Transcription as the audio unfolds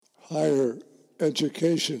higher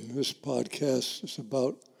education. This podcast is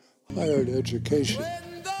about higher education.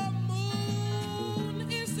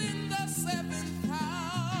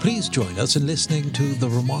 Please join us in listening to the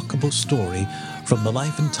remarkable story from the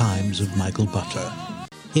life and times of Michael Butler.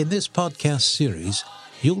 In this podcast series,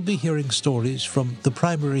 you'll be hearing stories from the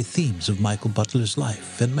primary themes of Michael Butler's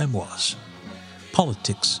life and memoirs: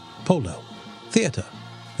 politics, polo, theatre,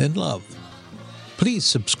 and love. Please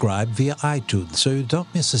subscribe via iTunes so you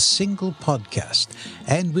don't miss a single podcast,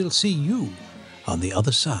 and we'll see you on the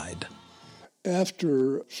other side.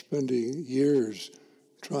 After spending years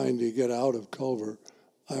trying to get out of Culver,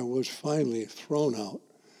 I was finally thrown out,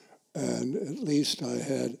 and at least I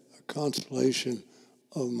had a consolation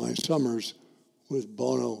of my summers with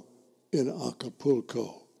Bono in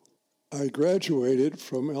Acapulco. I graduated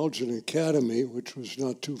from Elgin Academy, which was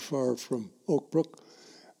not too far from Oak Brook,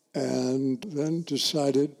 and then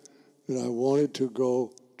decided that I wanted to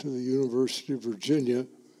go to the University of Virginia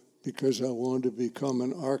because I wanted to become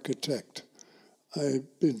an architect. I've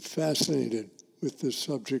been fascinated with this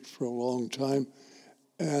subject for a long time,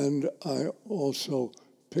 and I also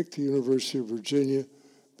picked the University of Virginia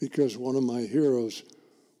because one of my heroes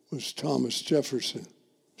was Thomas Jefferson,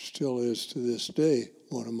 still is to this day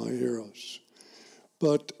one of my heroes.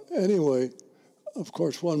 But anyway, of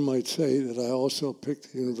course, one might say that I also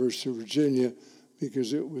picked the University of Virginia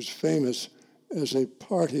because it was famous as a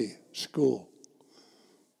party school.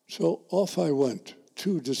 So off I went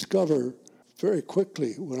to discover very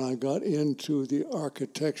quickly when I got into the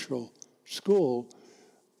architectural school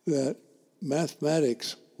that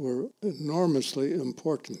mathematics were enormously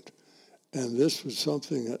important. And this was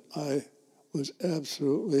something that I was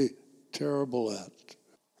absolutely terrible at.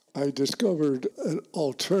 I discovered an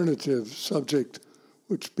alternative subject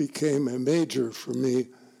which became a major for me,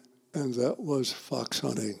 and that was fox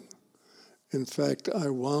hunting. In fact, I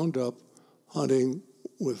wound up hunting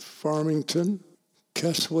with Farmington,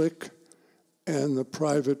 Keswick, and the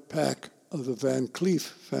private pack of the Van Cleef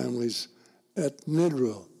families at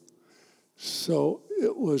Nidril. So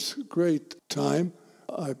it was a great time.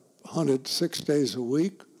 I hunted 6 days a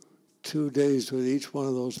week, 2 days with each one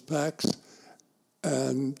of those packs.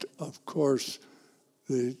 And of course,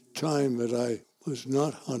 the time that I was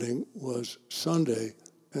not hunting was Sunday,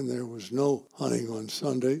 and there was no hunting on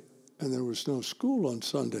Sunday, and there was no school on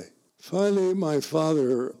Sunday. Finally, my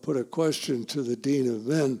father put a question to the Dean of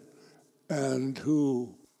Men, and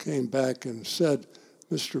who came back and said,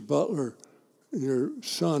 "Mr. Butler, your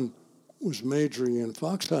son was majoring in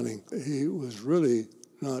fox hunting. He was really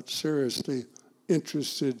not seriously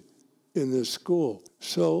interested in this school."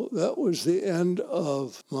 So that was the end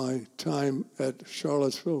of my time at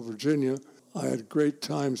Charlottesville, Virginia. I had great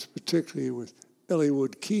times, particularly with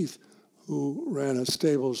Elliewood Keith, who ran a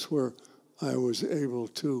stables where I was able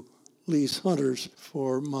to lease hunters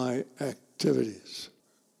for my activities.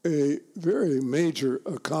 A very major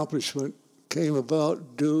accomplishment came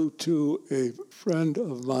about due to a friend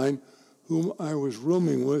of mine whom I was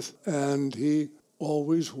rooming with, and he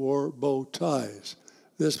always wore bow ties.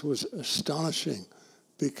 This was astonishing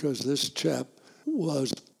because this chap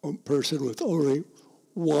was a person with only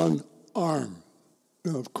one arm.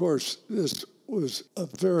 Now, of course, this was a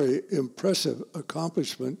very impressive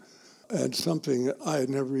accomplishment and something that I had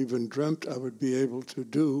never even dreamt I would be able to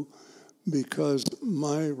do because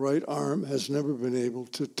my right arm has never been able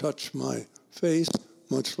to touch my face,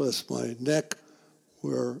 much less my neck,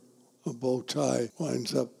 where a bow tie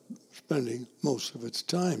winds up spending most of its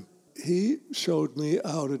time. He showed me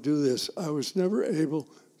how to do this. I was never able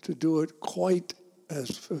to do it quite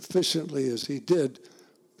as efficiently as he did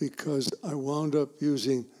because I wound up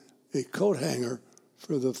using a coat hanger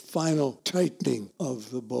for the final tightening of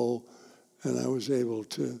the bow, and I was able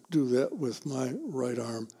to do that with my right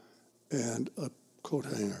arm and a coat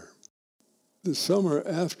hanger. The summer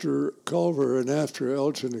after Culver and after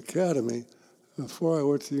Elgin Academy, before I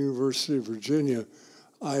went to the University of Virginia,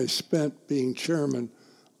 I spent being chairman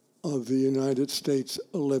of the United States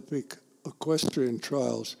Olympic Equestrian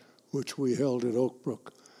Trials, which we held at Oak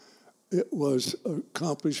Brook. It was an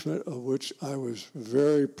accomplishment of which I was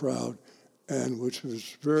very proud and which was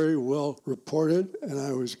very well reported, and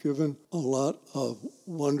I was given a lot of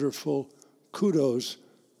wonderful kudos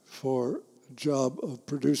for the job of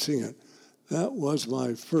producing it. That was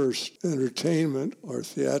my first entertainment or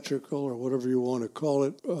theatrical or whatever you want to call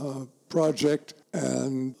it project,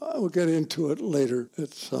 and I will get into it later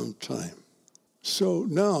at some time. So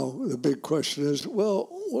now the big question is, well,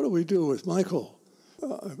 what do we do with Michael?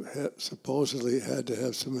 I supposedly had to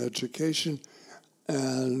have some education,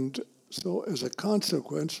 and so as a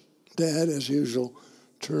consequence, Dad, as usual,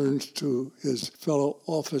 turns to his fellow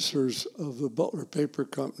officers of the Butler Paper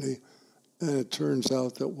Company, and it turns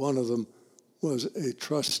out that one of them was a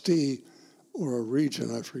trustee or a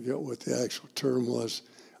regent, I forget what the actual term was,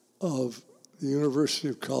 of the University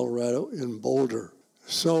of Colorado in Boulder.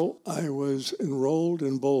 So I was enrolled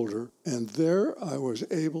in Boulder, and there I was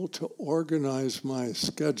able to organize my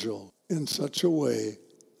schedule in such a way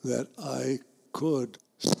that I could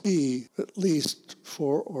ski at least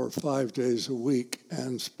 4 or 5 days a week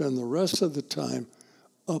and spend the rest of the time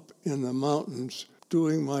up in the mountains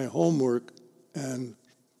doing my homework and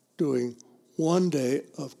doing 1 day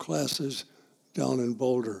of classes down in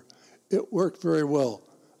Boulder. It worked very well.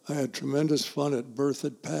 I had tremendous fun at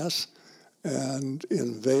Berthoud Pass and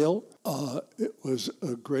in Vail. It was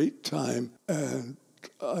a great time, and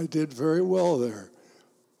I did very well there.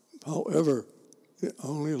 However, it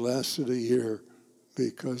only lasted a year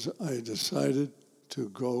because I decided to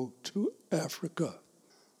go to Africa.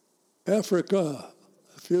 Africa,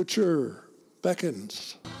 the future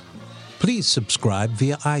beckons. Please subscribe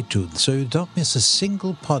via iTunes so you don't miss a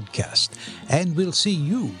single podcast, and we'll see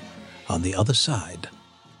you on the other side.